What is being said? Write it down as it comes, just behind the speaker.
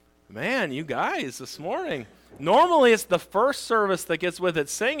Man, you guys this morning. Normally it's the first service that gets with it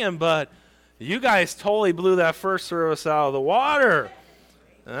singing, but you guys totally blew that first service out of the water.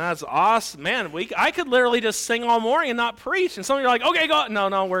 And that's awesome. Man, I could literally just sing all morning and not preach. And some of you are like, okay, go.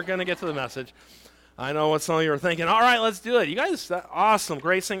 No, we're going to get to the message. I know what some of you are thinking. All right, let's do it. You guys, awesome,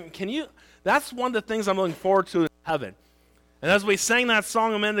 great singing. That's one of the things I'm looking forward to in heaven. And as we sang that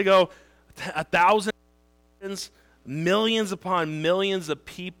song a minute ago, 1,000 millions upon millions of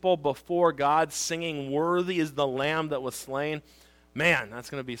people before God singing, "Worthy is the Lamb that was slain." Man, that's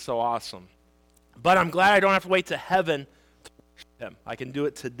going to be so awesome. But I'm glad I don't have to wait to heaven to worship him. I can do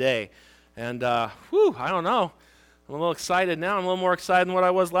it today. And, I don't know. I'm a little excited now. I'm a little more excited than what I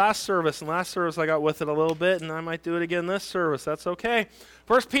was last service. And last service I got with it a little bit, and I might do it again this service. That's okay.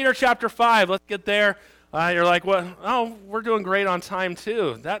 1 Peter chapter 5, let's get there. You're like, what? Oh, we're doing great on time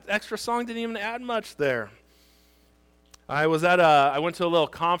too. That extra song didn't even add much there. I went to a little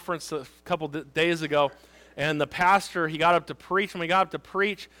conference a couple days ago, and the pastor, he got up to preach. When we got up to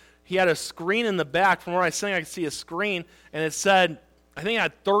preach, he had a screen in the back. From where I sang, I could see a screen, and it said, I think it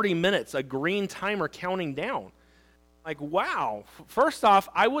had 30 minutes, a green timer counting down. Like, wow. First off,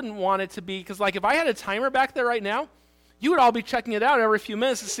 I wouldn't want it to be, because like if I had a timer back there right now, you would all be checking it out every few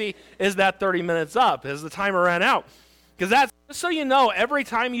minutes to see, is that 30 minutes up? Has the timer ran out? Because that's, just so you know, every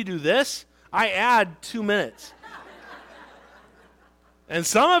time you do this, I add 2 minutes. And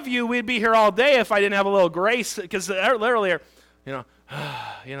some of you, we'd be here all day if I didn't have a little grace, because literally,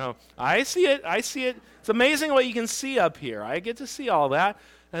 I see it. It's amazing what you can see up here. I get to see all that.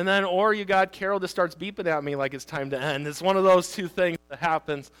 And then, or you got Carol just starts beeping at me like it's time to end. It's one of those two things that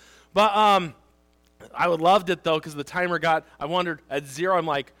happens. But I would loved it, though, because the timer I wondered, at 0, I'm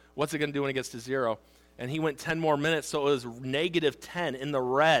like, what's it going to do when it gets to 0? And he went 10 more minutes, so it was -10 in the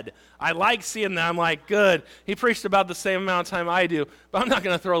red. I like seeing that. I'm like, good. He preached about the same amount of time I do, but I'm not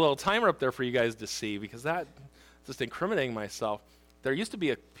going to throw a little timer up there for you guys to see, because that's just incriminating myself. There used to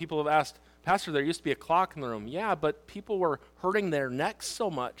be people have asked, Pastor, there used to be a clock in the room. Yeah, but people were hurting their necks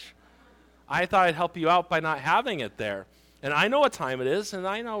so much. I thought I'd help you out by not having it there. And I know what time it is, and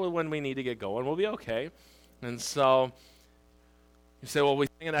I know when we need to get going. We'll be okay. And so you say, well, we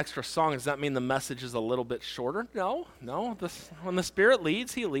sing an extra song. Does that mean the message is a little bit shorter? No. When the Spirit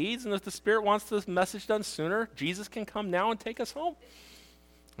leads, he leads. And if the Spirit wants this message done sooner, Jesus can come now and take us home.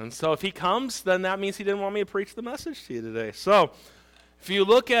 And so if he comes, then that means he didn't want me to preach the message to you today. So if you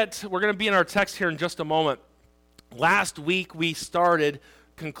look at, we're going to be in our text here in just a moment. Last week we started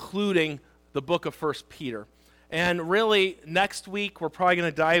concluding the book of 1 Peter. And really, next week we're probably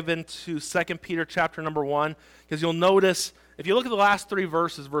going to dive into 2 Peter chapter number 1, because you'll notice, if you look at the last 3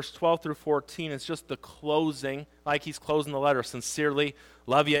 verses, verse 12 through 14, it's just the closing, like he's closing the letter, sincerely,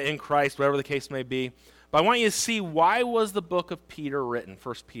 love you in Christ, whatever the case may be. But I want you to see, why was the book of Peter written,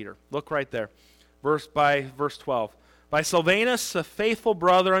 1 Peter? Look right there, verse 12. By Silvanus, a faithful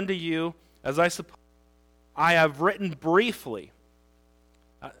brother unto you, as I suppose, I have written briefly.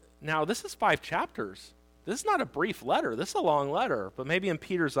 Now, this is 5 chapters. This is not a brief letter. This is a long letter, but maybe in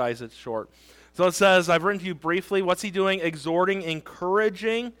Peter's eyes it's short. So it says, I've written to you briefly. What's he doing? Exhorting,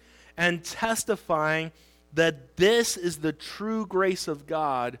 encouraging, and testifying that this is the true grace of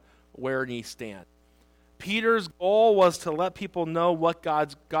God wherein ye stand. Peter's goal was to let people know what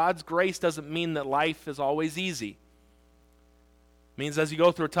God's grace doesn't mean that life is always easy. It means as you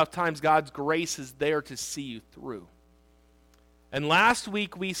go through tough times, God's grace is there to see you through. And last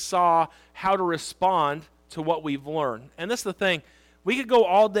week we saw how to respond to what we've learned. And this is the thing. We could go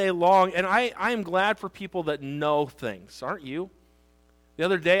all day long, and I am glad for people that know things, aren't you? The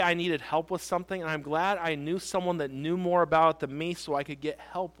other day I needed help with something, and I'm glad I knew someone that knew more about it than me so I could get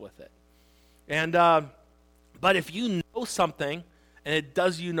help with it. And but if you know something and it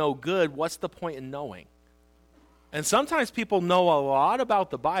does you no good, what's the point in knowing? And sometimes people know a lot about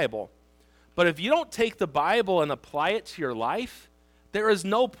the Bible, but if you don't take the Bible and apply it to your life, there is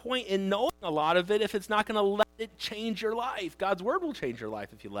no point in knowing a lot of it if it's not going to let it change your life. God's Word will change your life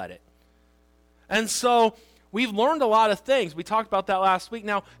if you let it. And so we've learned a lot of things. We talked about that last week.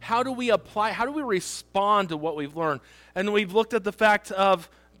 Now, how do we respond to what we've learned? And we've looked at the fact of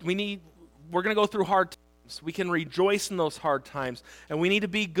we're going to go through hard times. We can rejoice in those hard times. And we need to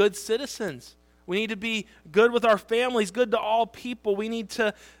be good citizens. We need to be good with our families, good to all people. We need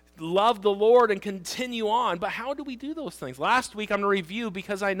to love the Lord and continue on. But how do we do those things? Last week I'm going to review,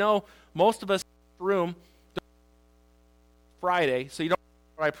 because I know most of us in this room Friday, so you don't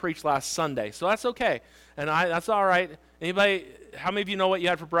know what I preached last Sunday. So that's okay. And that's all right. Anybody, how many of you know what you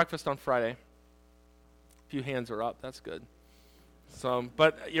had for breakfast on Friday? A few hands are up. That's good. So,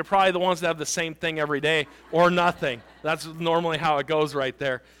 but you're probably the ones that have the same thing every day or nothing. That's normally how it goes right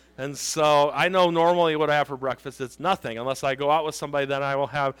there. And so I know normally what I have for breakfast, it's nothing. Unless I go out with somebody, then I will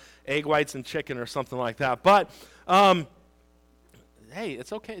have egg whites and chicken or something like that. But, hey,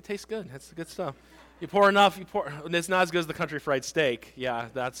 it's okay. It tastes good. It's good stuff. You pour enough, it's not as good as the country fried steak. Yeah,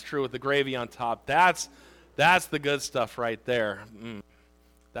 that's true, with the gravy on top. That's the good stuff right there.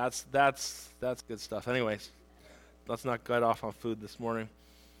 That's good stuff. Anyways, let's not get off on food this morning.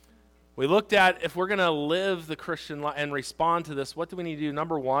 We looked at, if we're going to live the Christian life and respond to this, what do we need to do?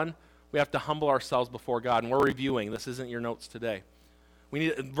 Number one, we have to humble ourselves before God. And we're reviewing. This isn't your notes today.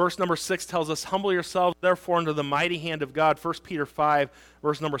 Verse number 6 tells us, humble yourselves, therefore, under the mighty hand of God. 1 Peter 5,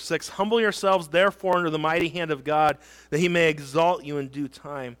 verse number 6. Humble yourselves, therefore, under the mighty hand of God, that he may exalt you in due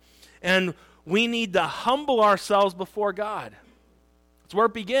time. And we need to humble ourselves before God. That's where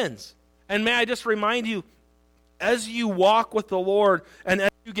it begins. And may I just remind you, as you walk with the Lord and as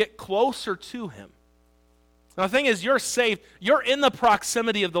you get closer to him. Now, the thing is, you're saved. You're in the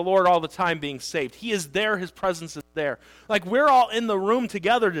proximity of the Lord all the time being saved. He is there. His presence is there. Like, we're all in the room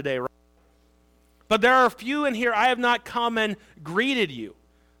together today, right? But there are a few in here, I have not come and greeted you.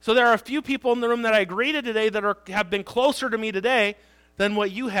 So there are a few people in the room that I greeted today that have been closer to me today than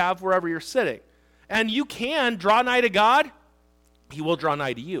what you have wherever you're sitting. And you can draw nigh to God. He will draw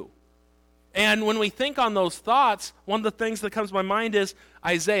nigh to you. And when we think on those thoughts, one of the things that comes to my mind is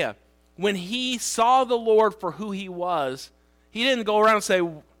Isaiah. When he saw the Lord for who he was, he didn't go around and say,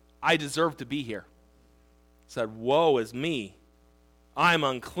 I deserve to be here. He said, woe is me. I'm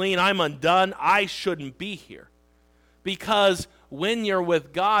unclean. I'm undone. I shouldn't be here. Because when you're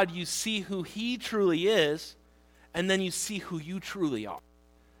with God, you see who he truly is, and then you see who you truly are.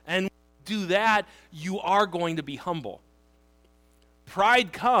 And when you do that, you are going to be humble.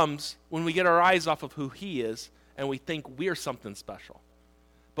 Pride comes when we get our eyes off of who he is, and we think we're something special.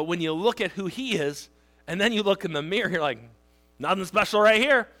 But when you look at who he is, and then you look in the mirror, you're like, nothing special right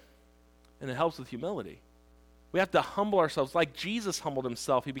here. And it helps with humility. We have to humble ourselves like Jesus humbled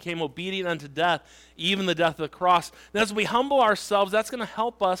himself. He became obedient unto death, even the death of the cross. And as we humble ourselves, that's going to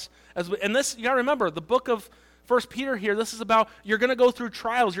help us. And this, you got to remember, the book of 1 Peter here, this is about you're going to go through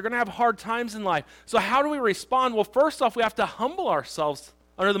trials. You're going to have hard times in life. So how do we respond? Well, first off, we have to humble ourselves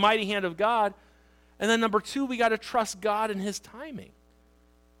under the mighty hand of God. And then number two, we got to trust God in his timing.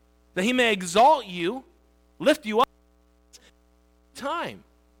 That he may exalt you, lift you up in time.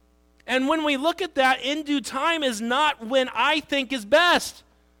 And when we look at that, in due time is not when I think is best.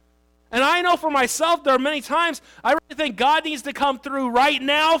 And I know for myself, there are many times I really think God needs to come through right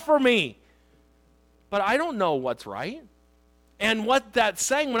now for me. But I don't know what's right. And what that's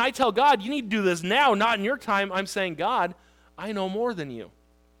saying, when I tell God, you need to do this now, not in your time, I'm saying, God, I know more than you.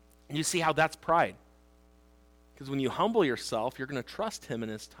 And you see how that's pride. Because when you humble yourself, you're going to trust him in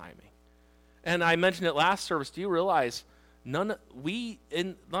his timing. And I mentioned it last service. Do you realize let me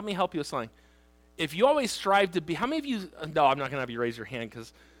help you with something. If you always strive to be, how many of you, no, I'm not going to have you raise your hand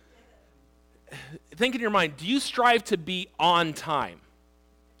because think in your mind, do you strive to be on time?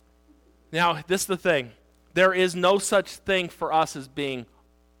 Now, this is the thing. There is no such thing for us as being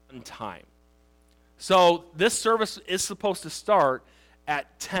on time. So this service is supposed to start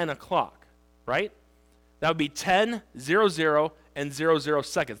at 10 o'clock, right? That would be 10:00 and 00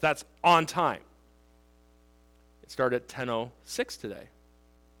 seconds. That's on time. It started at 10:06 today.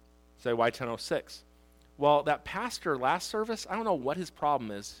 Say, why 10:06? Well, that pastor last service, I don't know what his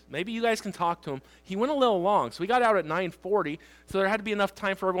problem is. Maybe you guys can talk to him. He went a little long, so we got out at 9:40, so there had to be enough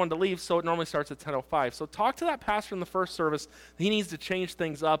time for everyone to leave, so it normally starts at 10:05. So talk to that pastor in the first service. He needs to change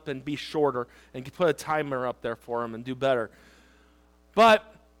things up and be shorter and put a timer up there for him and do better. But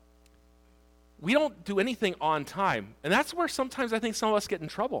we don't do anything on time, and that's where sometimes I think some of us get in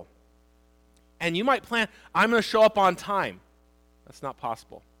trouble. And you might plan, I'm going to show up on time. That's not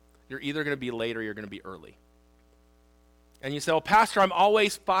possible. You're either going to be late or you're going to be early. And you say, well, Pastor, I'm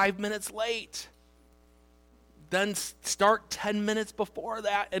always 5 minutes late. Then start 10 minutes before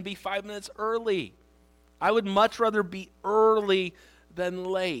that and be 5 minutes early. I would much rather be early than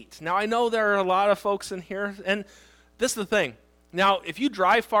late. Now, I know there are a lot of folks in here, and this is the thing. Now, if you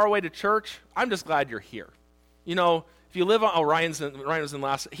drive far away to church, I'm just glad you're here. You know, if you live on, Ryan was in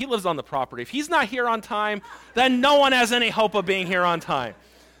last, he lives on the property. If he's not here on time, then no one has any hope of being here on time.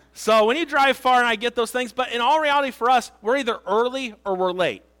 So when you drive far, and I get those things, but in all reality for us, we're either early or we're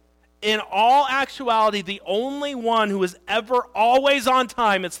late. In all actuality, the only one who is ever always on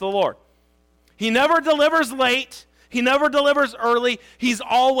time, it's the Lord. He never delivers late. He never delivers early. He's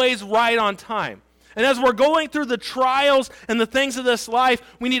always right on time. And as we're going through the trials and the things of this life,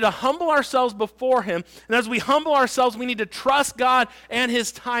 we need to humble ourselves before him. And as we humble ourselves, we need to trust God and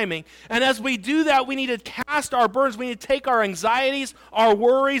his timing. And as we do that, we need to cast our burdens. We need to take our anxieties, our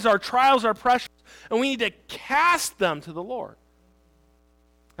worries, our trials, our pressures, and we need to cast them to the Lord.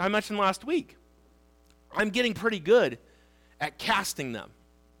 I mentioned last week, I'm getting pretty good at casting them.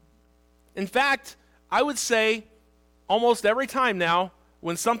 In fact, I would say almost every time now,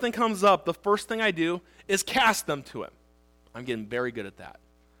 when something comes up, the first thing I do is cast them to him. I'm getting very good at that.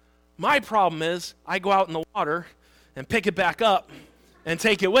 My problem is I go out in the water and pick it back up and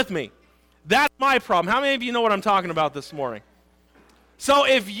take it with me. That's my problem. How many of you know what I'm talking about this morning? So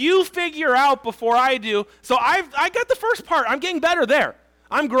if you figure out before I do, so I got the first part. I'm getting better there.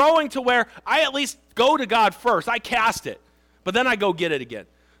 I'm growing to where I at least go to God first. I cast it, but then I go get it again.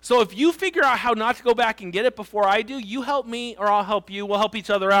 So if you figure out how not to go back and get it before I do, you help me or I'll help you. We'll help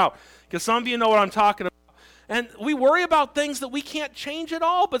each other out. Because some of you know what I'm talking about. And we worry about things that we can't change at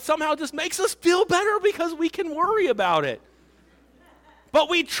all, but somehow it just makes us feel better because we can worry about it. But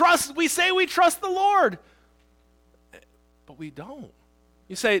we say we trust the Lord. But we don't.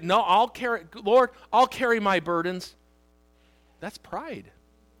 You say, no, Lord, I'll carry my burdens. That's pride.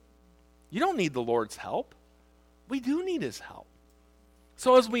 You don't need the Lord's help. We do need his help.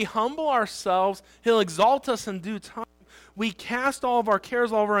 So as we humble ourselves, he'll exalt us in due time. We cast all of our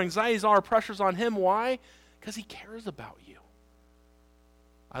cares, all of our anxieties, all our pressures on him. Why? Because he cares about you.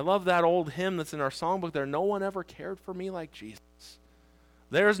 I love that old hymn that's in our songbook there. No one ever cared for me like Jesus.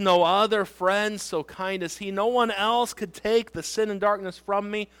 There's no other friend so kind as he. No one else could take the sin and darkness from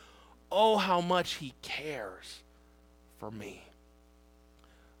me. Oh, how much he cares for me.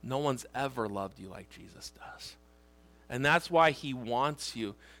 No one's ever loved you like Jesus does. And that's why he wants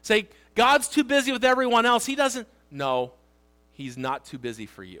you. Say, God's too busy with everyone else. He doesn't. No, he's not too busy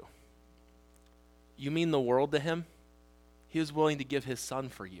for you. You mean the world to him? He was willing to give his son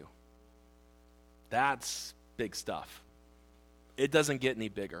for you. That's big stuff. It doesn't get any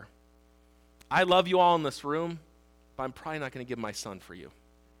bigger. I love you all in this room, but I'm probably not going to give my son for you.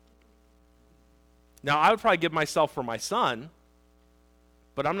 Now, I would probably give myself for my son,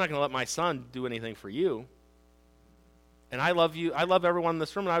 but I'm not going to let my son do anything for you. And I love you. I love everyone in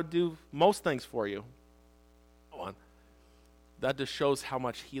this room, and I would do most things for you. That just shows how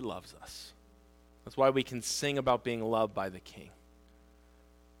much he loves us. That's why we can sing about being loved by the King.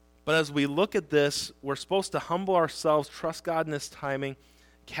 But as we look at this, we're supposed to humble ourselves, trust God in his timing,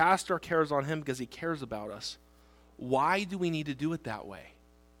 cast our cares on him because he cares about us. Why do we need to do it that way?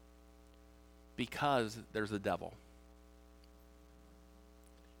 Because there's a devil.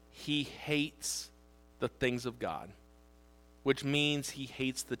 He hates the things of God, which means he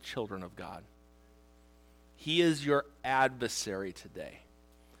hates the children of God. He is your adversary today.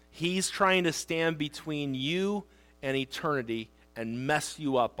 He's trying to stand between you and eternity and mess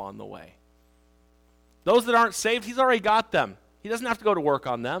you up on the way. Those that aren't saved, he's already got them. He doesn't have to go to work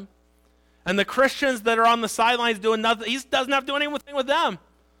on them. And the Christians that are on the sidelines doing nothing, he doesn't have to do anything with them.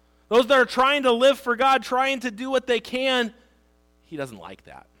 Those that are trying to live for God, trying to do what they can, he doesn't like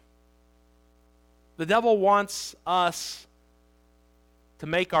that. The devil wants us to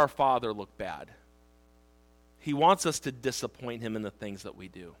make our Father look bad. He wants us to disappoint him in the things that we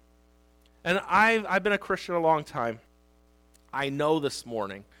do. And I've been a Christian a long time. I know this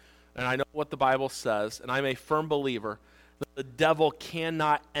morning, and I know what the Bible says, and I'm a firm believer that the devil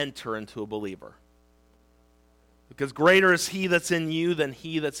cannot enter into a believer. Because greater is he that's in you than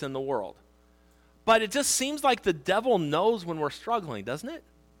he that's in the world. But it just seems like the devil knows when we're struggling, doesn't it?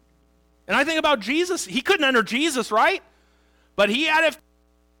 And I think about Jesus. He couldn't enter Jesus, right? But he had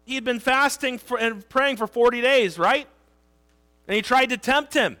been fasting and praying for 40 days, right? And he tried to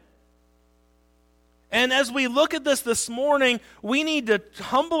tempt him. And as we look at this morning, we need to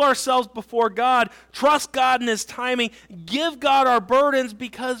humble ourselves before God, trust God in his timing, give God our burdens,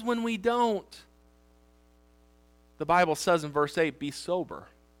 because when we don't, the Bible says in verse 8, be sober,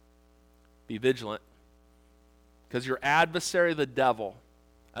 be vigilant, because your adversary, the devil,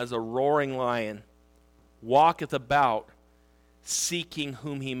 as a roaring lion, walketh about, seeking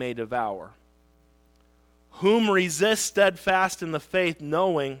whom he may devour. Whom resist steadfast in the faith,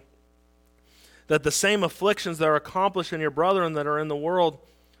 knowing that the same afflictions that are accomplished in your brethren that are in the world,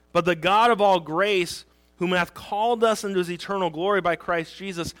 but the God of all grace, whom hath called us into his eternal glory by Christ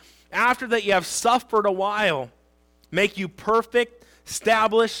Jesus, after that ye have suffered a while, make you perfect,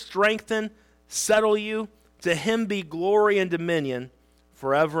 establish, strengthen, settle you. To him be glory and dominion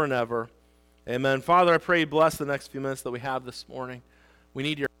forever and ever. Amen. Father, I pray you bless the next few minutes that we have this morning. We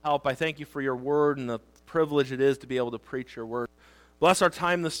need your help. I thank you for your word and the privilege it is to be able to preach your word. Bless our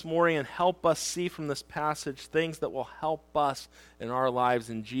time this morning and help us see from this passage things that will help us in our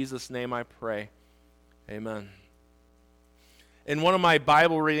lives. In Jesus' name I pray. Amen. In one of my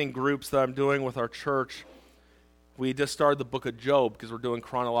Bible reading groups that I'm doing with our church, we just started the book of Job because we're doing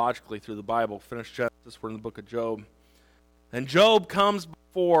chronologically through the Bible. Finished Genesis, we're in the book of Job. And Job comes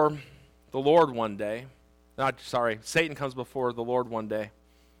before the Lord one day. Satan comes before the Lord one day.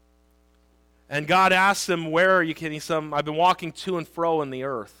 And God asks him, where are you? He said, I've been walking to and fro in the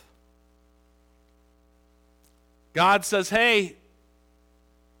earth. God says, hey,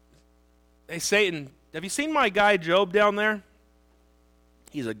 Satan, have you seen my guy Job down there?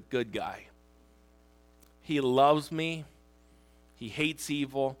 He's a good guy. He loves me. He hates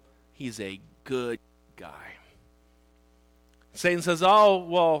evil. He's a good guy. Satan says, oh,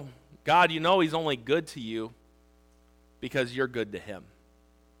 well, God, you know he's only good to you because you're good to him.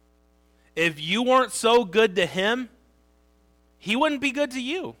 If you weren't so good to him, he wouldn't be good to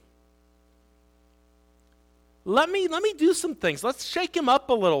you. Let me do some things. Let's shake him up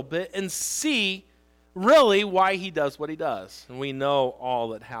a little bit and see really why he does what he does. And we know all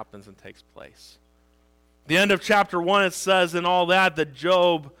that happens and takes place. The end of chapter 1, it says in all that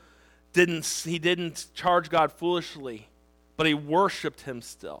Job didn't charge God foolishly, but he worshiped him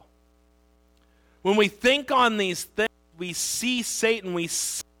still. When we think on these things, we see Satan, we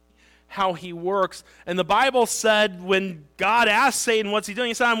see how he works. And the Bible said when God asked Satan, what's he doing?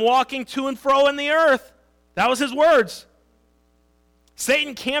 He said, I'm walking to and fro in the earth. That was his words.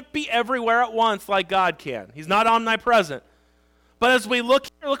 Satan can't be everywhere at once like God can. He's not omnipresent. But as we look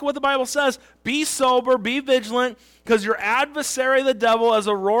here, look at what the Bible says. Be sober, be vigilant, because your adversary, the devil, as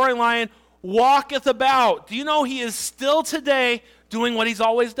a roaring lion, walketh about. Do you know he is still today doing what he's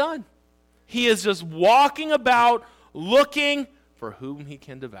always done? He is just walking about, looking for whom he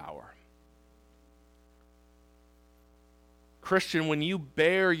can devour. Christian, when you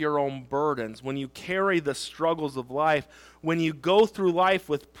bear your own burdens, when you carry the struggles of life, when you go through life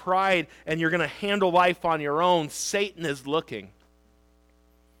with pride and you're going to handle life on your own, Satan is looking.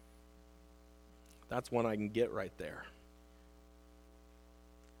 That's one I can get right there.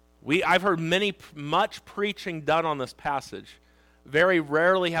 I've heard much preaching done on this passage. Very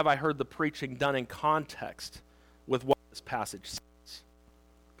rarely have I heard the preaching done in context with what this passage says.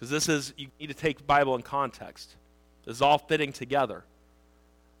 Because you need to take the Bible in context. This is all fitting together.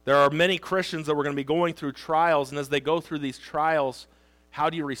 There are many Christians that we're going to be going through trials, and as they go through these trials, how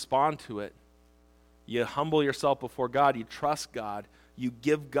do you respond to it? You humble yourself before God. You trust God. You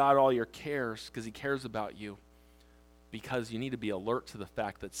give God all your cares because he cares about you. Because you need to be alert to the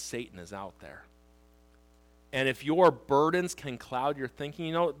fact that Satan is out there. And if your burdens can cloud your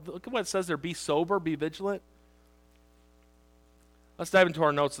thinking, look at what it says there. Be sober, be vigilant. Let's dive into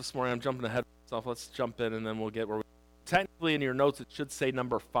our notes this morning. I'm jumping ahead of myself. Let's jump in and then we'll get where we technically in your notes it should say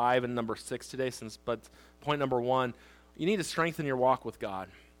number 5 and number 6 today, but point number 1, you need to strengthen your walk with God.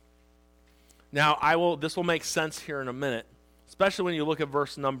 Now, this will make sense here in a minute, especially when you look at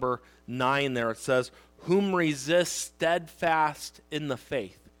verse number 9 there. It says, whom resist steadfast in the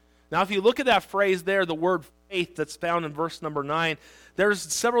faith. Now, if you look at that phrase there, the word faith that's found in verse number 9, there's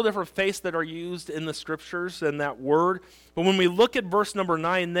several different faiths that are used in the scriptures in that word. But when we look at verse number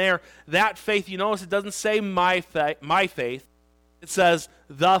 9 there, that faith, you notice it doesn't say my faith. It says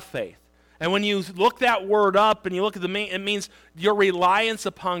the faith. And when you look that word up and you look at it means your reliance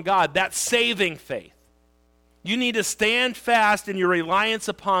upon God, that saving faith. You need to stand fast in your reliance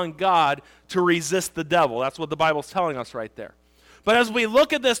upon God to resist the devil. That's what the Bible's telling us right there. But as we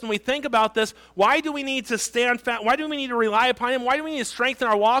look at this and we think about this, why do we need to stand fast? Why do we need to rely upon him? Why do we need to strengthen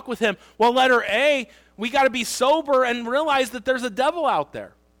our walk with him? Well, letter A, we got to be sober and realize that there's a devil out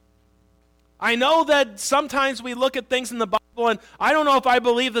there. I know that sometimes we look at things in the Bible and I don't know if I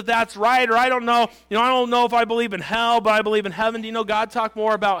believe that that's right, or I don't know if I believe in hell, but I believe in heaven. Do you know God talked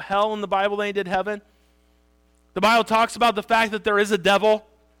more about hell in the Bible than he did heaven? The Bible talks about the fact that there is a devil.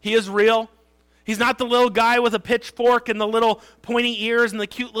 He is real. He's not the little guy with a pitchfork and the little pointy ears and the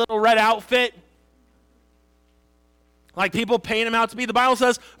cute little red outfit like people paint him out to be. The Bible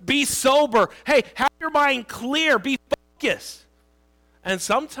says, be sober. Hey, have your mind clear. Be focused. And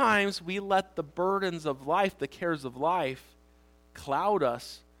sometimes we let the burdens of life, the cares of life, cloud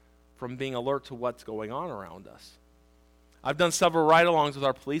us from being alert to what's going on around us. I've done several ride-alongs with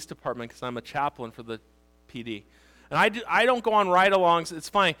our police department because I'm a chaplain for the PD. And I don't go on ride-alongs. It's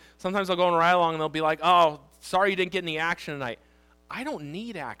funny. Sometimes I'll go on a ride-along and they'll be like, oh, sorry you didn't get any action tonight. I don't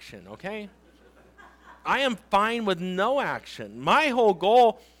need action, okay? I am fine with no action. My whole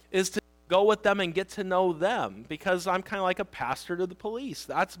goal is to go with them and get to know them because I'm kind of like a pastor to the police.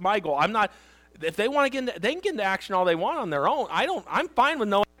 That's my goal. I'm not If they want to get into, they can get into action all they want on their own. I'm fine with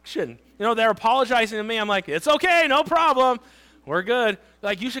no action. They're apologizing to me. I'm like, it's okay, no problem. We're good.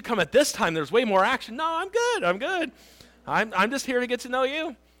 Like, you should come at this time. There's way more action. No, I'm good. I'm just here to get to know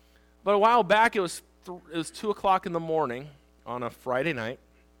you. But a while back, it was 2 o'clock in the morning on a Friday night,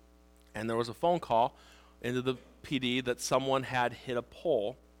 and there was a phone call into the PD that someone had hit a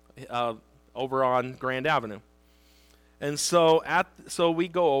pole over on Grand Avenue. And so we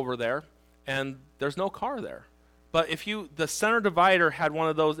go over there, and there's no car there. But the center divider had one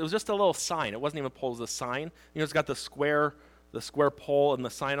of those. It was just a little sign. It wasn't even a pole. It was a sign. It's got the square pole and the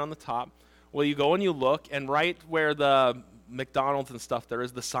sign on the top. Well, you go and you look, and right where the McDonald's and stuff there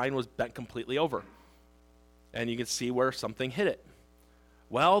is, the sign was bent completely over. And you can see where something hit it.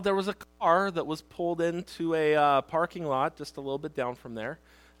 Well, there was a car that was pulled into a parking lot just a little bit down from there.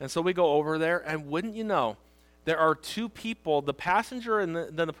 And so we go over there, and wouldn't you know, there are two people, the passenger and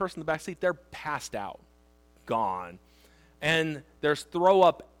then the person in the back seat, they're passed out, gone. And there's throw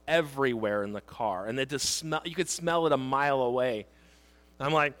up everywhere in the car, and you could smell it a mile away.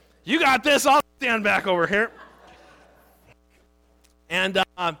 I'm like, you got this, I'll stand back over here. And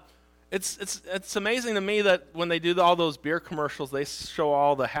it's amazing to me that when they do all those beer commercials, they show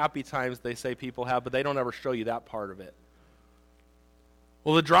all the happy times they say people have, but they don't ever show you that part of it.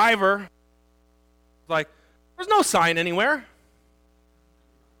 Well, the driver was like, there's no sign anywhere.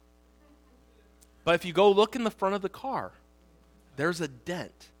 But if you go look in the front of the car, there's a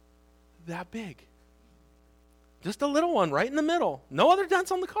dent that big. Just a little one right in the middle. No other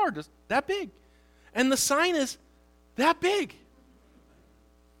dents on the car, just that big. And the sign is that big.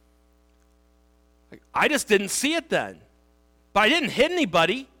 I just didn't see it then. But I didn't hit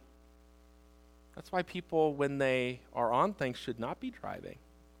anybody. That's why people, when they are on things, should not be driving.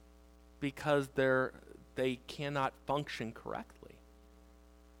 Because they cannot function correctly.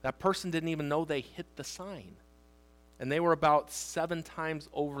 That person didn't even know they hit the sign. And they were about 7 times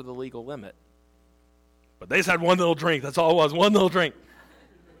over the legal limit. But they just had one little drink. That's all it was, one little drink.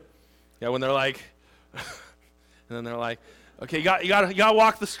 Yeah, when they're like, and then they're like, okay, you got to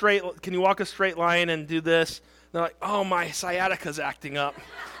walk the straight. Can you walk a straight line and do this? And they're like, oh, my sciatica's acting up.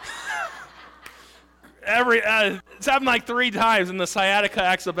 It's happened like 3 times, and the sciatica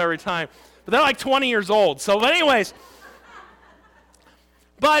acts up every time. But they're like 20 years old. So, but anyways,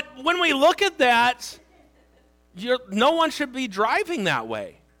 but when we look at that, no one should be driving that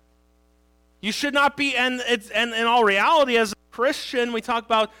way. You should not be, and in all reality, as a Christian, we talk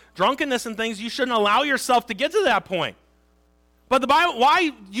about drunkenness and things. You shouldn't allow yourself to get to that point. But the Bible,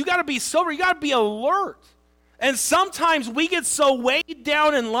 why? You got to be sober. You got to be alert. And sometimes we get so weighed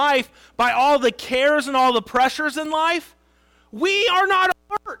down in life by all the cares and all the pressures in life, we are not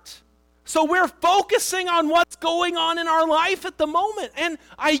alert. So we're focusing on what's going on in our life at the moment. And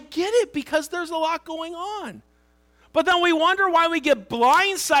I get it because there's a lot going on. But then we wonder why we get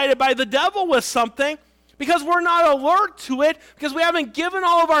blindsided by the devil with something because we're not alert to it, because we haven't given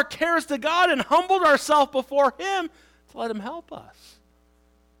all of our cares to God and humbled ourselves before Him to let Him help us.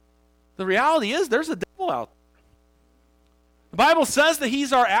 The reality is there's a devil out there. The Bible says that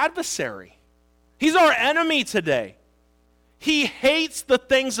he's our adversary. He's our enemy today. He hates the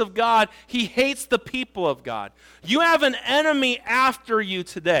things of God. He hates the people of God. You have an enemy after you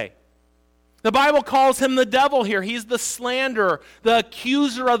today. The Bible calls him the devil here. He's the slanderer, the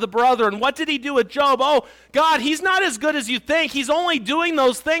accuser of the brother. And what did he do with Job? Oh, God, he's not as good as you think. He's only doing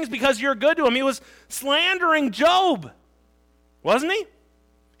those things because you're good to him. He was slandering Job, wasn't he?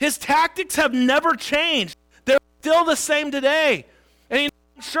 His tactics have never changed. They're still the same today. And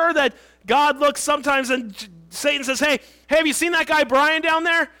I'm sure that God looks sometimes and Satan says, hey, have you seen that guy Brian down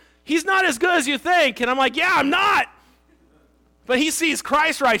there? He's not as good as you think. And I'm like, yeah, I'm not. But he sees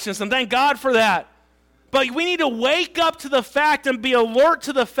Christ's righteousness, and thank God for that. But we need to wake up to the fact and be alert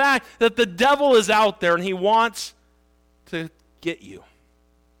to the fact that the devil is out there, and he wants to get you.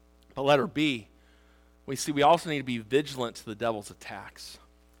 But letter B, we also need to be vigilant to the devil's attacks.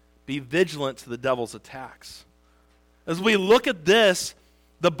 Be vigilant to the devil's attacks. As we look at this,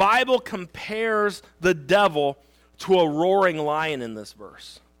 the Bible compares the devil to a roaring lion in this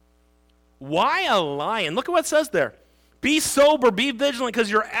verse. Why a lion? Look at what it says there. Be sober, be vigilant,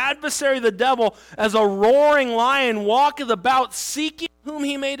 because your adversary, the devil, as a roaring lion, walketh about, seeking whom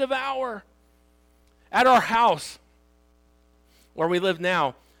he may devour. At our house, where we live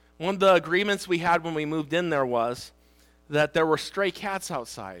now, one of the agreements we had when we moved in there was that there were stray cats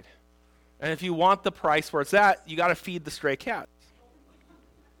outside. And if you want the price where it's at, you got to feed the stray cats.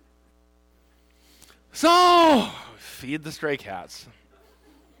 So, feed the stray cats.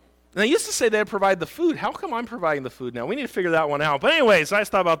 And they used to say they'd provide the food. How come I'm providing the food now? We need to figure that one out. But anyways, I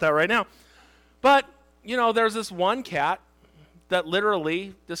just thought about that right now. But, there's this one cat that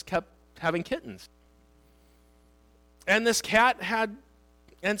literally just kept having kittens. And this cat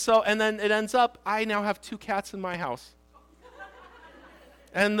and then it ends up, I now have 2 cats in my house.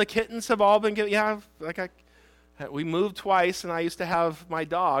 And the kittens have all been we moved twice, and I used to have my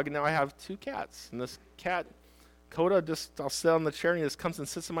dog, and now I have 2 cats. And this cat, Coda, I'll sit on the chair, and he just comes and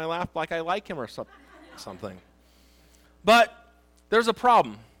sits in my lap like I like him or something. But there's a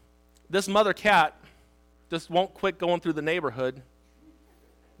problem. This mother cat just won't quit going through the neighborhood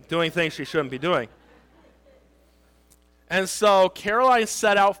doing things she shouldn't be doing. And so Caroline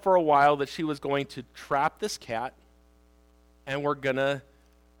set out for a while that she was going to trap this cat, and we're going to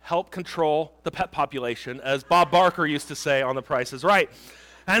help control the pet population, as Bob Barker used to say on The Price is Right.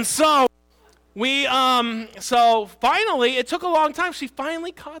 And so so finally, it took a long time. She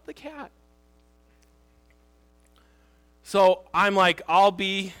finally caught the cat. So I'm like, I'll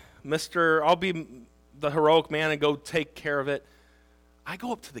be the heroic man and go take care of it. I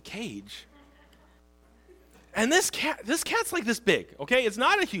go up to the cage. And this cat's like this big, okay? It's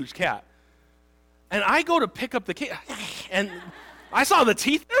not a huge cat. And I go to pick up the cage, and I saw the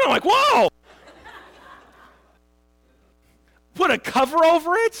teeth there, and I'm like, whoa! Put a cover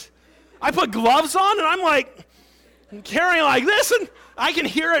over it. I put gloves on, and I'm like carrying like this, and I can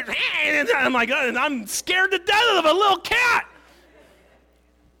hear it. And I'm like, and I'm scared to death of a little cat.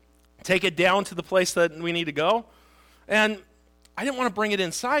 Take it down to the place that we need to go. And I didn't want to bring it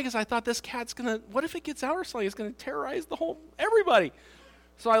inside because I thought this cat's what if it gets out or something? It's going to terrorize everybody.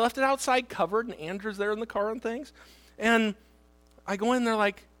 So I left it outside covered, and Andrew's there in the car and things. And I go in there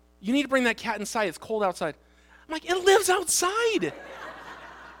like, you need to bring that cat inside. It's cold outside. I'm like, it lives outside.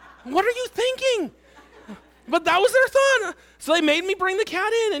 What are you thinking? But that was their thought. So they made me bring the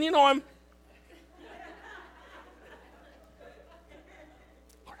cat in, and I'm...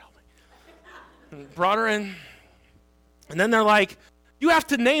 Lord help me. And brought her in. And then they're like, you have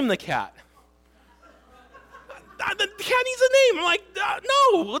to name the cat. The cat needs a name. I'm like,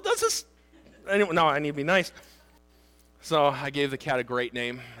 no, that's just... Anyway, no, I need to be nice. So I gave the cat a great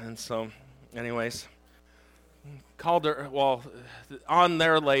name. And so, anyways, called her, on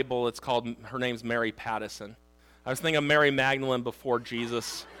their label, it's called, her name's Mary Pattison. I was thinking of Mary Magdalene before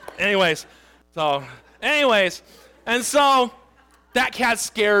Jesus. Anyways, and so that cat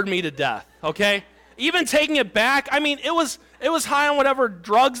scared me to death, okay? Even taking it back, I mean, it was high on whatever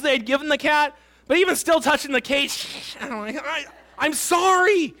drugs they'd given the cat, but even still touching the cage, I'm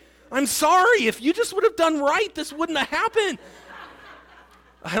sorry. If you just would have done right, this wouldn't have happened.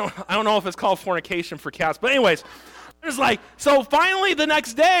 I don't know if it's called fornication for cats, but anyways, it's like, so finally the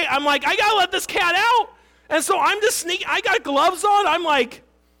next day, I'm like, I gotta let this cat out. And so I'm just sneaking, I got gloves on, I'm like,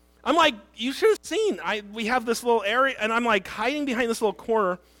 you should have seen, we have this little area, and I'm like hiding behind this little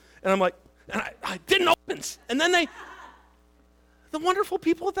corner, and I'm like, and I didn't open. And then the wonderful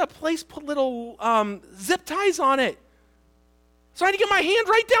people at that place put little zip ties on it. So I had to get my hand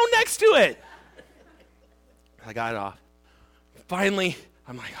right down next to it. I got it off. Finally,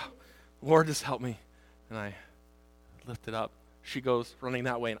 I'm like, oh, Lord, just help me. And I lift it up. She goes running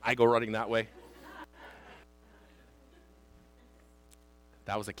that way, and I go running that way.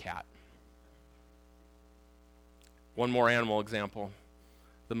 That was a cat. One more animal example.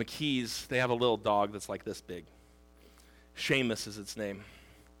 The McKees, they have a little dog that's like this big. Seamus is its name.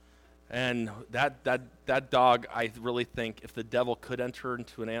 And that dog, I really think, if the devil could enter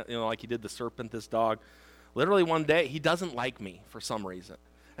into like he did the serpent, this dog, literally one day, he doesn't like me for some reason.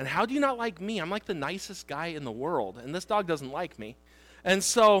 And how do you not like me? I'm like the nicest guy in the world, and this dog doesn't like me. And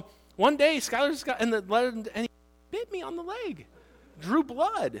so one day, Skylar just got and he bit me on the leg, drew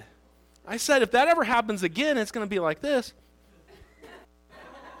blood. I said, if that ever happens again, it's going to be like this.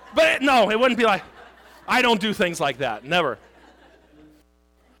 But no, it wouldn't be like, I don't do things like that, never.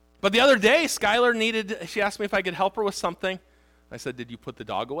 But the other day, Skylar she asked me if I could help her with something. I said, did you put the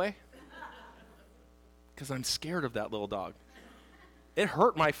dog away? Because I'm scared of that little dog. It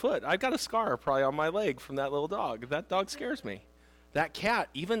hurt my foot. I've got a scar probably on my leg from that little dog. That dog scares me. That cat,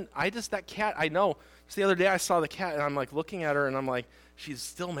 I know. Just the other day I saw the cat, and I'm like looking at her, and I'm like, she's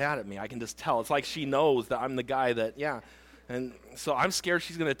still mad at me. I can just tell. It's like she knows that I'm the guy that, yeah. And so I'm scared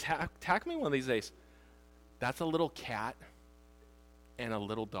she's going to attack me one of these days. That's a little cat and a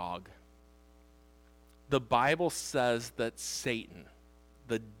little dog. The Bible says that Satan,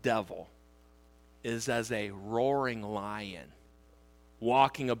 the devil, is as a roaring lion,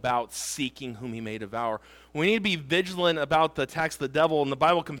 walking about seeking whom he may devour. We need to be vigilant about the attacks of the devil, and the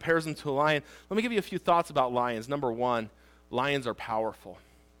Bible compares him to a lion. Let me give you a few thoughts about lions. Number one, lions are powerful.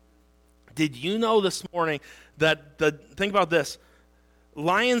 Did you know this morning that think about this,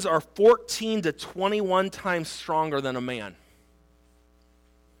 lions are 14 to 21 times stronger than a man.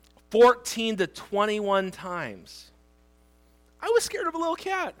 14 to 21 times. I was scared of a little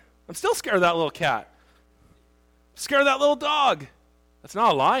cat. I'm still scared of that little cat. I'm scared of that little dog. That's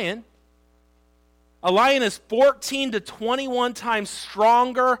not a lion. A lion is 14 to 21 times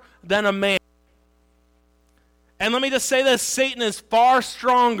stronger than a man. And let me just say this, Satan is far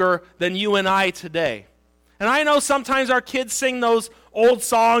stronger than you and I today. And I know sometimes our kids sing those old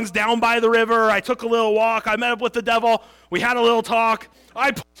songs, Down by the River, I took a little walk, I met up with the devil, we had a little talk,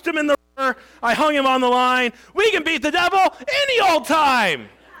 I pushed him in the river, I hung him on the line. We can beat the devil any old time.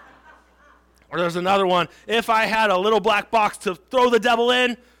 Or there's another one, if I had a little black box to throw the devil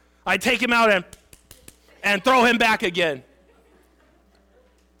in, I'd take him out and throw him back again.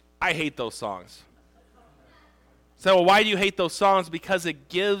 I hate those songs. So why do you hate those songs? Because it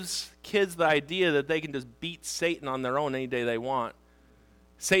gives kids the idea that they can just beat Satan on their own any day they want.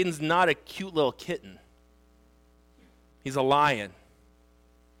 Satan's not a cute little kitten. He's a lion.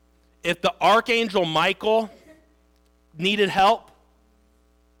 If the Archangel Michael needed help,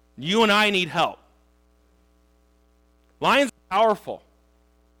 you and I need help. Lions are powerful.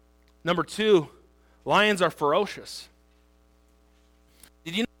 Number 2, lions are ferocious.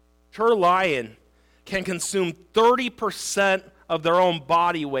 Did you know a mature lion can consume 30% of their own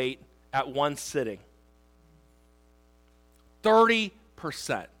body weight at one sitting? 30%.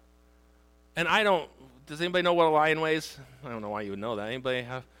 And does anybody know what a lion weighs? I don't know why you would know that. Anybody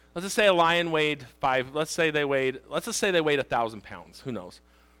have? Let's just say a lion weighed let's just say they weighed 1,000 pounds. Who knows?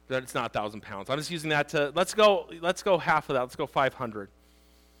 That it's not 1,000 pounds. I'm just using that to, let's go half of that. Let's go 500.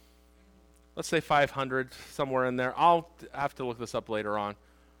 Let's say 500, somewhere in there. I'll have to look this up later on.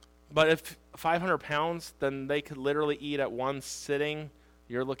 But if 500 pounds, then they could literally eat at one sitting.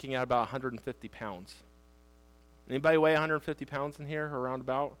 You're looking at about 150 pounds. Anybody weigh 150 pounds in here, or around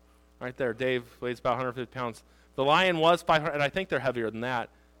about? Right there, Dave weighs about 150 pounds. The lion was 500, and I think they're heavier than that.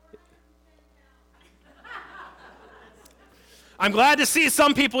 I'm glad to see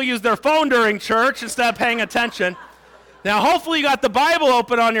some people use their phone during church instead of paying attention. Now, hopefully you got the Bible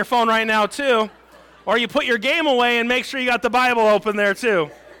open on your phone right now, too. Or you put your game away and make sure you got the Bible open there, too.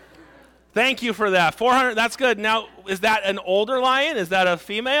 Thank you for that. 400, that's good. Now, is that an older lion? Is that a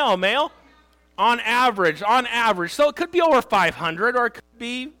female, a male? On average. So it could be over 500, or it could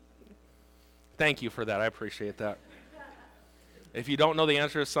be... Thank you for that. I appreciate that. If you don't know the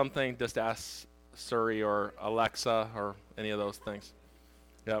answer to something, just ask Siri or Alexa or any of those things.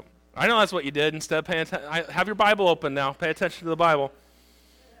 Yep. I know that's what you did. Instead of paying attention, have your Bible open now. Pay attention to the Bible.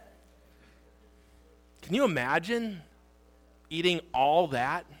 Can you imagine eating all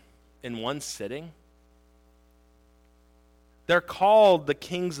that in one sitting? They're called the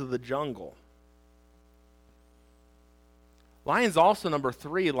kings of the jungle. Lions also, number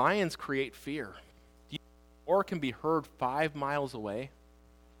 3, lions create fear. Or can be heard 5 miles away.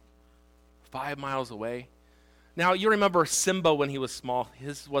 5 miles away. Now, you remember Simba when he was small.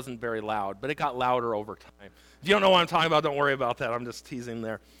 His wasn't very loud, but it got louder over time. If you don't know what I'm talking about, don't worry about that. I'm just teasing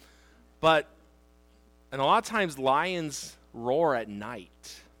there. And a lot of times lions roar at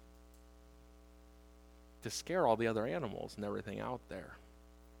night to scare all the other animals and everything out there.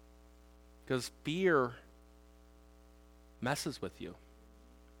 Because fear messes with you.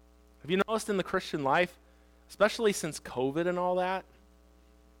 Have you noticed in the Christian life, especially since COVID and all that,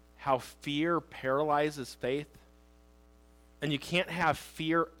 how fear paralyzes faith? And you can't have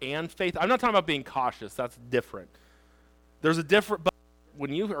fear and faith. I'm not talking about being cautious. That's different. But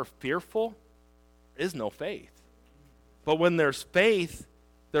when you are fearful, there is no faith. But when there's faith,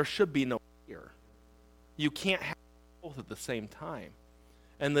 there should be no fear. You can't have both at the same time.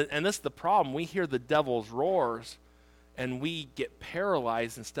 And this is the problem. We hear the devil's roars, and we get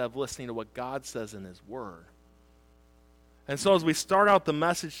paralyzed instead of listening to what God says in his word. And so as we start out the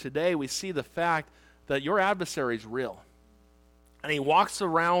message today, we see the fact that your adversary is real. And he walks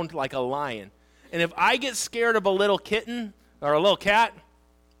around like a lion. And if I get scared of a little kitten or a little cat,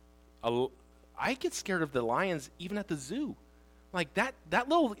 I get scared of the lions even at the zoo. Like that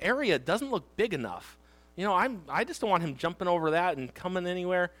little area doesn't look big enough. You know, I just don't want him jumping over that and coming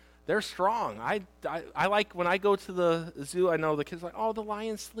anywhere. They're strong. I like when I go to the zoo, I know the kids are like, oh, the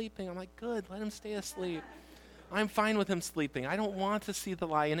lion's sleeping. I'm like, good, let him stay asleep. I'm fine with him sleeping. I don't want to see the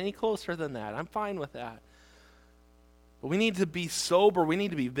lion any closer than that. I'm fine with that. But we need to be sober. We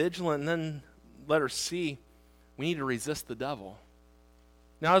need to be vigilant. And then let her see. We need to resist the devil.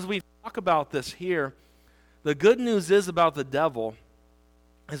 Now, as we talk about this here, the good news is about the devil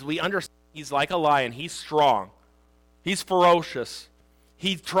is we understand he's like a lion. He's strong. He's ferocious.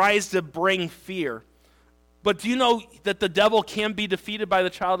 He tries to bring fear. But do you know that the devil can be defeated by the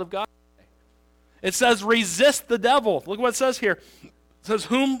child of God? It says, resist the devil. Look what it says here. It says,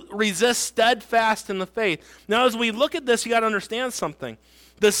 whom resist steadfast in the faith. Now, as we look at this, you got to understand something.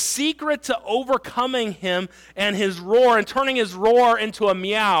 The secret to overcoming him and his roar and turning his roar into a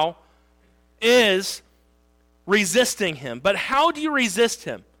meow is resisting him. But how do you resist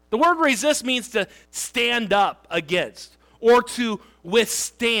him? The word resist means to stand up against or to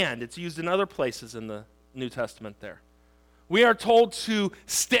withstand. It's used in other places in the New Testament there. We are told to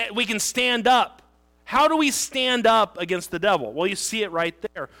we can stand up. How do we stand up against the devil? Well, you see it right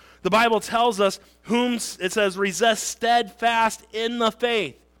there. The Bible tells us whom, it says, resist steadfast in the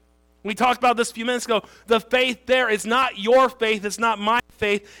faith. We talked about this a few minutes ago. The faith there is not your faith. It's not my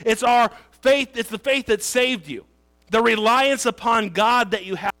faith. It's our faith. It's the faith that saved you. The reliance upon God that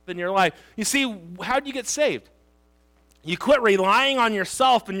you have in your life. You see, how do you get saved? You quit relying on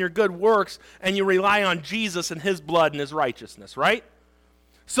yourself and your good works, and you rely on Jesus and his blood and his righteousness, right?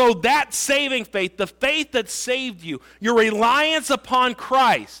 So that saving faith, the faith that saved you, your reliance upon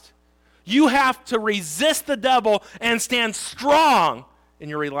Christ, you have to resist the devil and stand strong in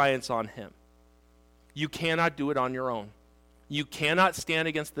your reliance on him. You cannot do it on your own. You cannot stand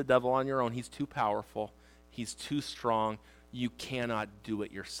against the devil on your own. He's too powerful. He's too strong. You cannot do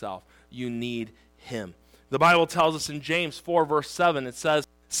it yourself. You need him. The Bible tells us in James 4, verse 7, it says,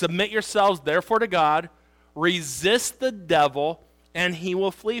 submit yourselves therefore to God, resist the devil, and he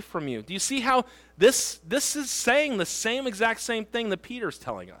will flee from you. Do you see how this is saying the exact same thing that Peter's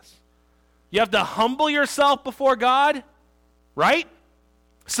telling us? You have to humble yourself before God, right?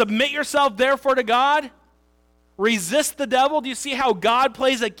 Submit yourself therefore to God. Resist the devil. Do you see how God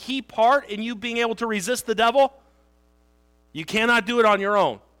plays a key part in you being able to resist the devil? You cannot do it on your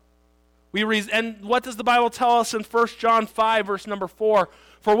own. And what does the Bible tell us in 1 John 5, verse number 4?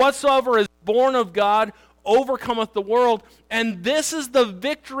 For whatsoever is born of God overcometh the world, and this is the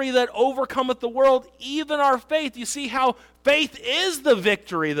victory that overcometh the world, even our faith. You see how faith is the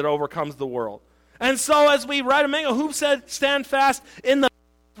victory that overcomes the world. And so as we read a minute, who said stand fast in the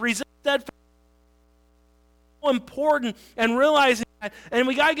resist steadfast? So important, and realizing that, and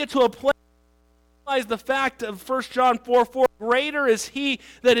we got to get to a place realize the fact of 1 John 4:4, greater is he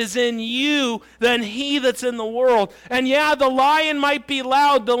that is in you than he that's in the world. And yeah, the lion might be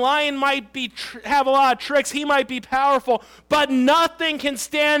loud, the lion might be have a lot of tricks, he might be powerful, but nothing can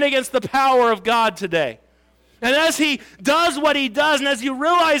stand against the power of God today. And as he does what he does, and as you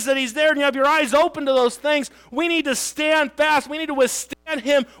realize that he's there and you have your eyes open to those things, we need to stand fast. We need to withstand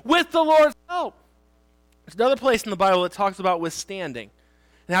him with the Lord's help. There's another place in the Bible that talks about withstanding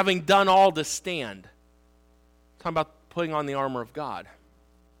and having done all to stand. Talking about putting on the armor of God.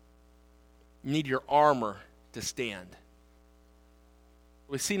 You need your armor to stand.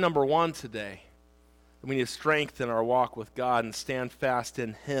 We see number one today. We need to strengthen our walk with God and stand fast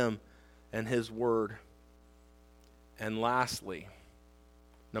in him and his word. And lastly,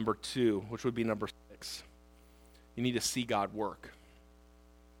 number two, which would be number 6, you need to see God work.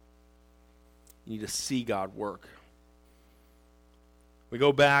 You need to see God work. We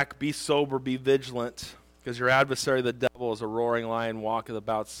go back, be sober, be vigilant, because your adversary, the devil, is a roaring lion, walketh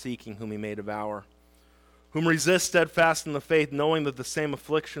about seeking whom he may devour. Whom resist steadfast in the faith, knowing that the same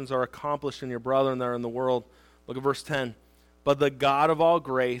afflictions are accomplished in your brethren that are in the world. Look at verse 10. But the God of all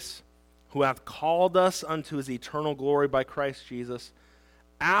grace, who hath called us unto his eternal glory by Christ Jesus,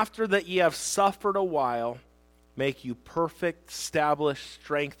 after that ye have suffered a while, make you perfect, establish,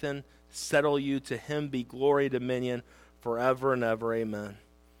 strengthen, settle you. To him be glory, dominion, forever and ever. Amen.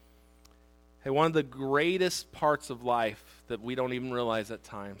 Hey, one of the greatest parts of life that we don't even realize at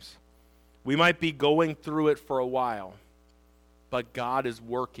times, we might be going through it for a while, but God is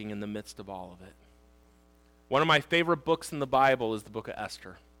working in the midst of all of it. One of my favorite books in the Bible is the book of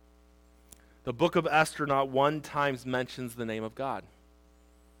Esther. The book of Esther not one time mentions the name of God.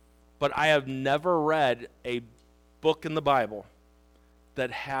 But I have never read a book in the Bible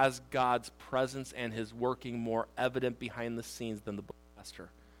that has God's presence and his working more evident behind the scenes than the book of Esther.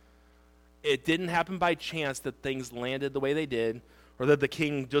 It didn't happen by chance that things landed the way they did, or that the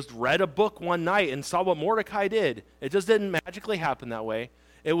king just read a book one night and saw what Mordecai did. It just didn't magically happen that way.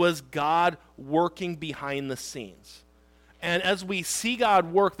 It was God working behind the scenes. And as we see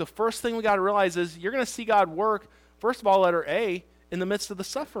God work, the first thing we got to realize is you're going to see God work, first of all, letter A, in the midst of the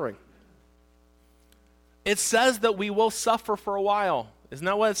suffering. It says that we will suffer for a while. Isn't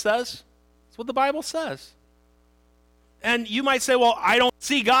that what it says? That's what the Bible says. And you might say, well, I don't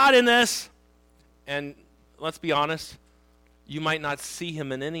see God in this. And let's be honest, you might not see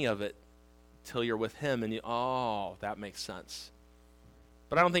him in any of it till you're with him and you, oh, that makes sense.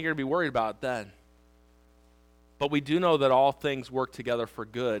 But I don't think you're going to be worried about it then. But we do know that all things work together for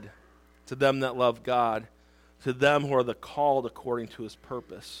good to them that love God, to them who are the called according to his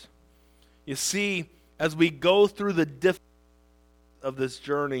purpose. You see, as we go through the difficulties of this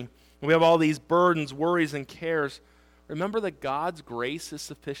journey, we have all these burdens, worries, and cares, remember that God's grace is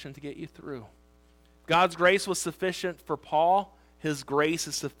sufficient to get you through. God's grace was sufficient for Paul. His grace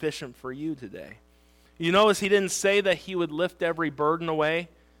is sufficient for you today. You notice he didn't say that he would lift every burden away,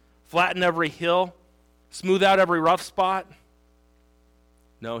 flatten every hill, smooth out every rough spot.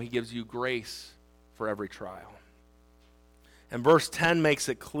 No, he gives you grace for every trial. And verse 10 makes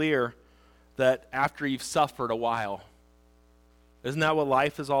it clear that after you've suffered a while, isn't that what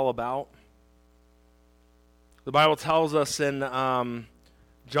life is all about? The Bible tells us in John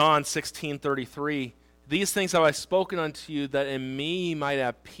 16:33, these things have I spoken unto you, that in me ye might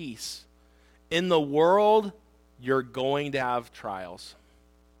have peace. In the world, you're going to have trials.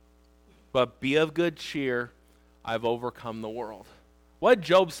 But be of good cheer, I've overcome the world. What did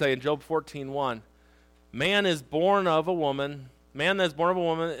Job say in Job 14:1? Man that is born of a woman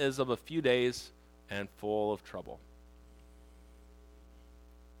is of a few days and full of trouble.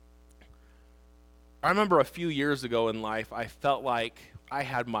 I remember a few years ago in life, I felt like I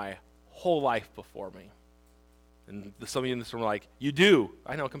had my whole life before me. And some of you in this room are like, you do.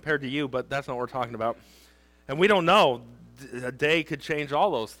 I know compared to you, but that's not what we're talking about. And we don't know. A day could change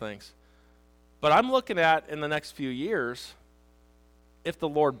all those things. But I'm looking at, in the next few years, if the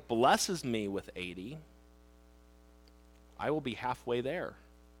Lord blesses me with 80, I will be halfway there.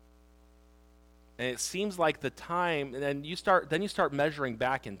 And it seems like the time, and then you start measuring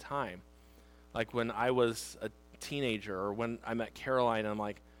back in time. Like when I was a teenager, or when I met Caroline, I'm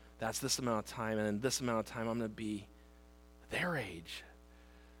like, that's this amount of time, and in this amount of time I'm going to be their age.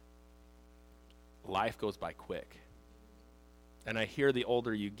 Life goes by quick. And I hear the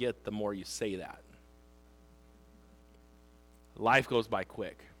older you get, the more you say that. Life goes by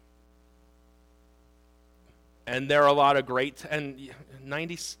quick. And there are a lot of great, and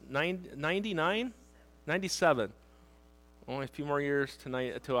 99, 97, only a few more years to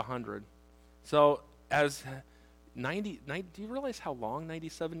 100. So as 90, do you realize how long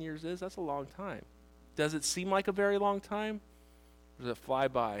 97 years is? That's a long time. Does it seem like a very long time? Or does it fly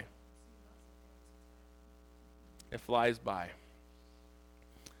by? It flies by.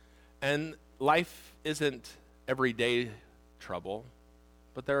 And life isn't everyday trouble,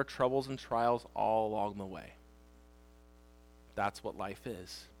 but there are troubles and trials all along the way. That's what life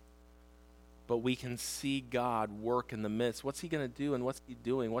is. But we can see God work in the midst. What's he going to do, and what's he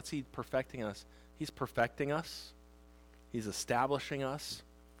doing? What's he perfecting us? He's perfecting us. He's establishing us.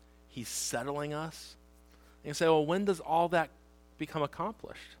 He's settling us. And you say, well, when does all that become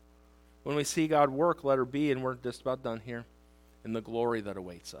accomplished? When we see God work, letter B, and we're just about done here, in the glory that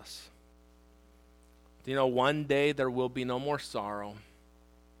awaits us. Do you know, one day there will be no more sorrow,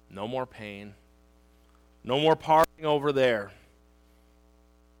 no more pain, no more parting over there.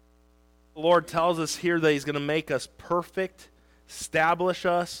 The Lord tells us here that he's going to make us perfect, establish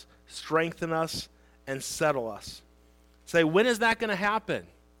us, strengthen us, and settle us. Say, when is that going to happen?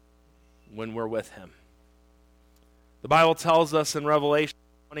 When we're with him. The Bible tells us in Revelation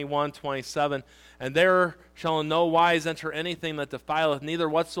 21:27, and there shall in no wise enter anything that defileth, neither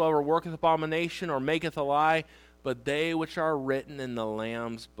whatsoever worketh abomination or maketh a lie, but they which are written in the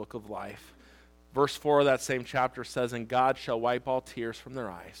Lamb's book of life. Verse 4 of that same chapter says, and God shall wipe all tears from their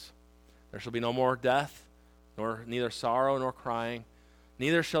eyes. There shall be no more death, nor neither sorrow nor crying,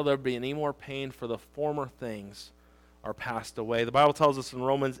 neither shall there be any more pain, for the former things are passed away. The Bible tells us in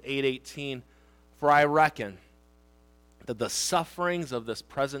Romans 8:18, for I reckon that the sufferings of this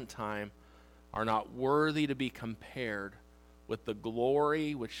present time are not worthy to be compared with the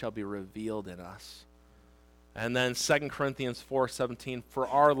glory which shall be revealed in us. And then 2 Corinthians 4:17, for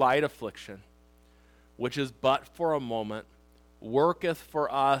our light affliction, which is but for a moment, worketh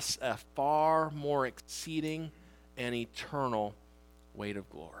for us a far more exceeding and eternal weight of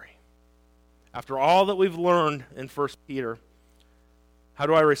glory. After all that we've learned in 1 Peter, how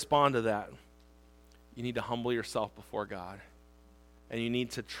do I respond to that? You need to humble yourself before God. And you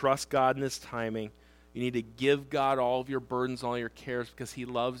need to trust God in his timing. You need to give God all of your burdens, all your cares, because he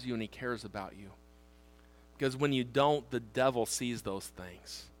loves you and he cares about you. Because when you don't, the devil sees those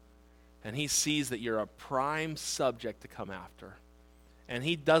things. And he sees that you're a prime subject to come after. And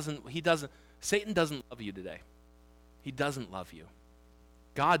Satan doesn't love you today. He doesn't love you.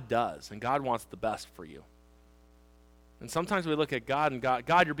 God does, and God wants the best for you. And sometimes we look at God and God,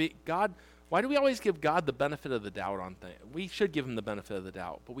 why do we always give God the benefit of the doubt on things? We should give him the benefit of the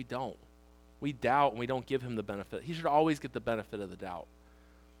doubt, but we don't. We doubt and we don't give him the benefit. He should always get the benefit of the doubt.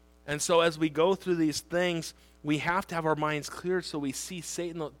 And so as we go through these things, we have to have our minds cleared so we see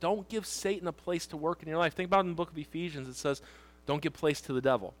Satan. Don't give Satan a place to work in your life. Think about it in the book of Ephesians. It says, don't give place to the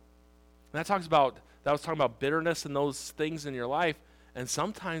devil. And that was talking about bitterness and those things in your life. And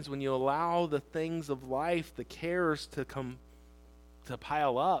sometimes when you allow the things of life, the cares to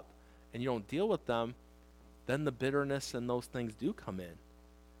pile up, and you don't deal with them, then the bitterness and those things do come in.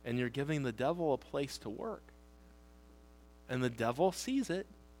 And you're giving the devil a place to work. And the devil sees it.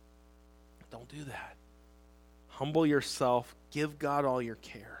 Don't do that. Humble yourself. Give God all your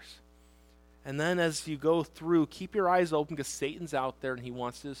cares. And then as you go through, keep your eyes open because Satan's out there and he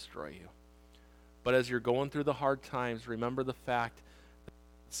wants to destroy you. But as you're going through the hard times, remember the fact that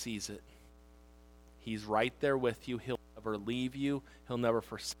God sees it. He's right there with you. He'll never leave you. He'll never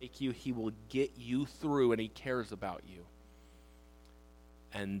forsake you. He will get you through, and he cares about you.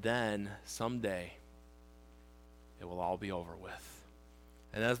 And then someday, it will all be over with.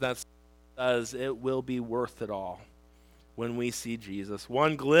 And as that says, it will be worth it all when we see Jesus.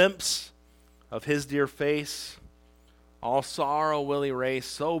 One glimpse of his dear face, all sorrow will erase,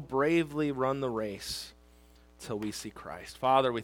 so bravely run the race till we see Christ. Father, we